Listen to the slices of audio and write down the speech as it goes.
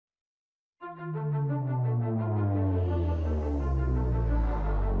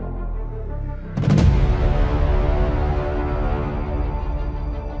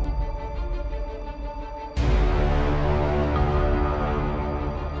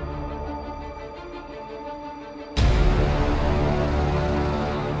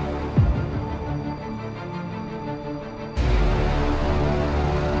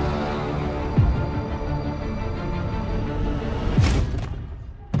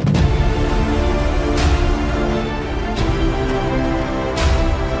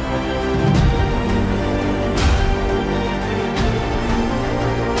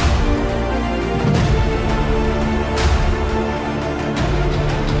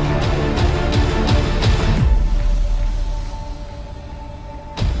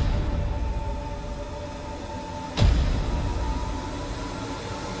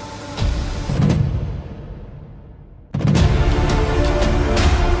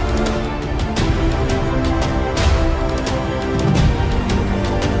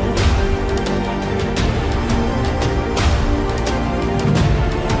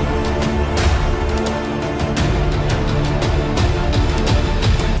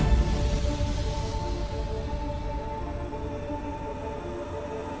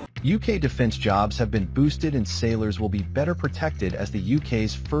UK defence jobs have been boosted and sailors will be better protected as the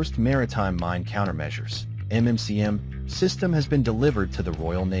UK's first Maritime Mine Countermeasures (MMCM) system has been delivered to the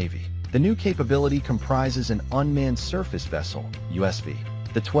Royal Navy. The new capability comprises an Unmanned Surface Vessel (USV),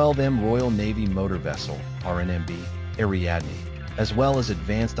 the 12M Royal Navy Motor Vessel (RNMB), ARIADNE, as well as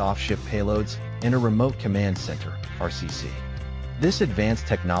advanced off-ship payloads and a Remote Command Center (RCC). This advanced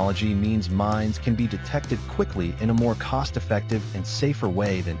technology means mines can be detected quickly in a more cost-effective and safer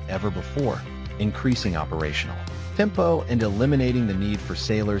way than ever before, increasing operational tempo and eliminating the need for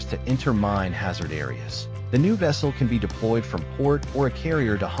sailors to enter mine hazard areas. The new vessel can be deployed from port or a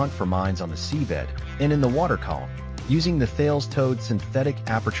carrier to hunt for mines on the seabed and in the water column, using the Thales-towed Synthetic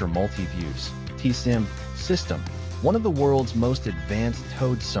Aperture Multi-Views (TSIM) system, one of the world's most advanced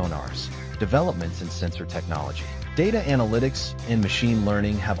towed sonars, developments in sensor technology. Data analytics and machine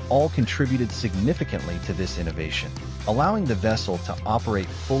learning have all contributed significantly to this innovation, allowing the vessel to operate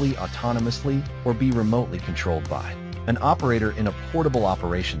fully autonomously or be remotely controlled by an operator in a portable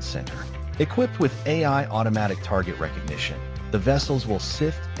operations center. Equipped with AI automatic target recognition, the vessels will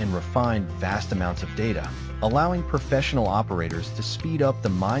sift and refine vast amounts of data, allowing professional operators to speed up the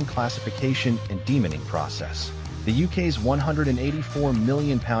mine classification and demoning process. The UK's £184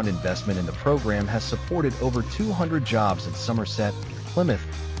 million investment in the program has supported over 200 jobs in Somerset, Plymouth,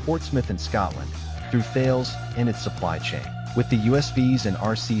 Portsmouth and Scotland through Thales and its supply chain, with the USVs and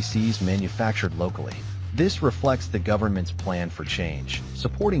RCCs manufactured locally. This reflects the government's plan for change,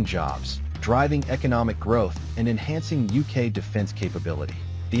 supporting jobs, driving economic growth, and enhancing UK defence capability.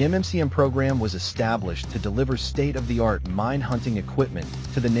 The MMCM program was established to deliver state-of-the-art mine hunting equipment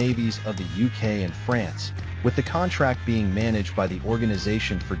to the navies of the UK and France, with the contract being managed by the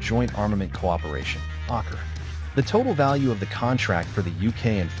Organisation for Joint Armament Cooperation, OCCAR. The total value of the contract for the UK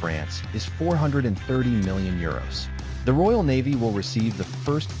and France is €430 million. The Royal Navy will receive the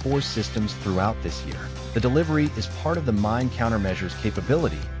first 4 systems throughout this year. The delivery is part of the Mine Countermeasures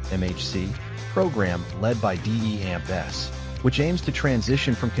Capability (MHC) program led by DE-AMP-S, which aims to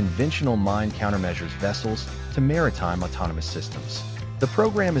transition from conventional mine countermeasures vessels to maritime autonomous systems. The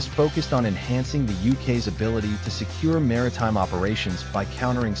program is focused on enhancing the UK's ability to secure maritime operations by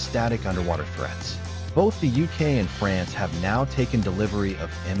countering static underwater threats. Both the UK and France have now taken delivery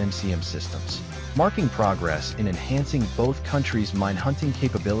of MMCM systems, marking progress in enhancing both countries' mine hunting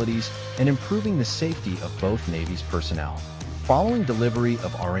capabilities and improving the safety of both navies' personnel. Following delivery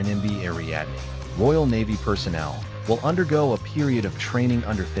of RNMB ARIADNE, Royal Navy personnel will undergo a period of training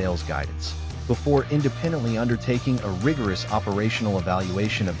under Thales guidance, before independently undertaking a rigorous operational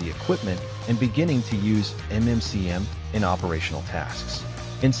evaluation of the equipment and beginning to use MMCM in operational tasks.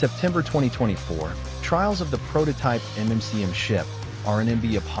 In September 2024, trials of the prototype MMCM ship,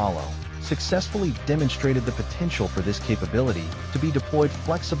 RNMB Apollo, successfully demonstrated the potential for this capability to be deployed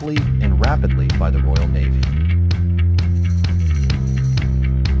flexibly and rapidly by the Royal Navy.